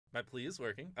My plea is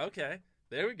working. Okay,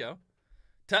 there we go.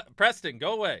 Preston,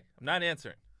 go away. I'm not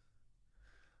answering.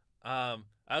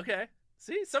 Okay.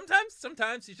 See,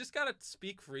 sometimes you just gotta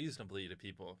speak reasonably to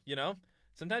people. You know,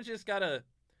 sometimes you just gotta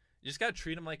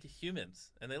treat them like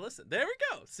humans, and they listen. There we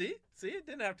go. See, it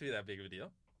didn't have to be that big of a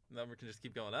deal. The number can just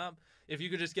keep going up. If you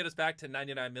could just get us back to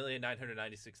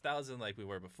 99,996,000 like we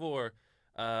were before,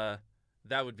 that'd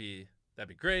be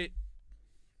great.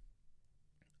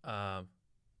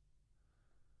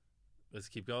 Let's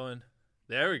keep going.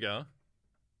 There we go.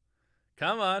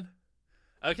 Come on.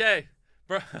 Okay,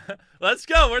 bro. Let's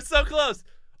go. We're so close.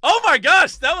 Oh my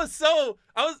gosh,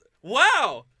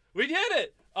 wow. We did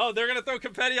it. Oh, they're gonna throw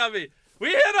confetti on me. We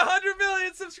hit 100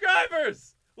 million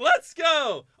subscribers. Let's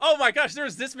go. Oh my gosh, there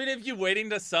was this many of you waiting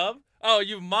to sub. Oh,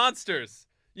 you monsters.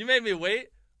 You made me wait.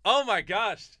 Oh my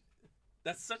gosh.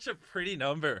 That's such a pretty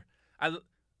number.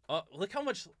 Look how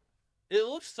much it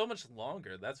looks so much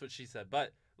longer. That's what she said.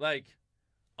 But like,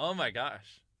 oh my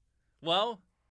gosh. Well,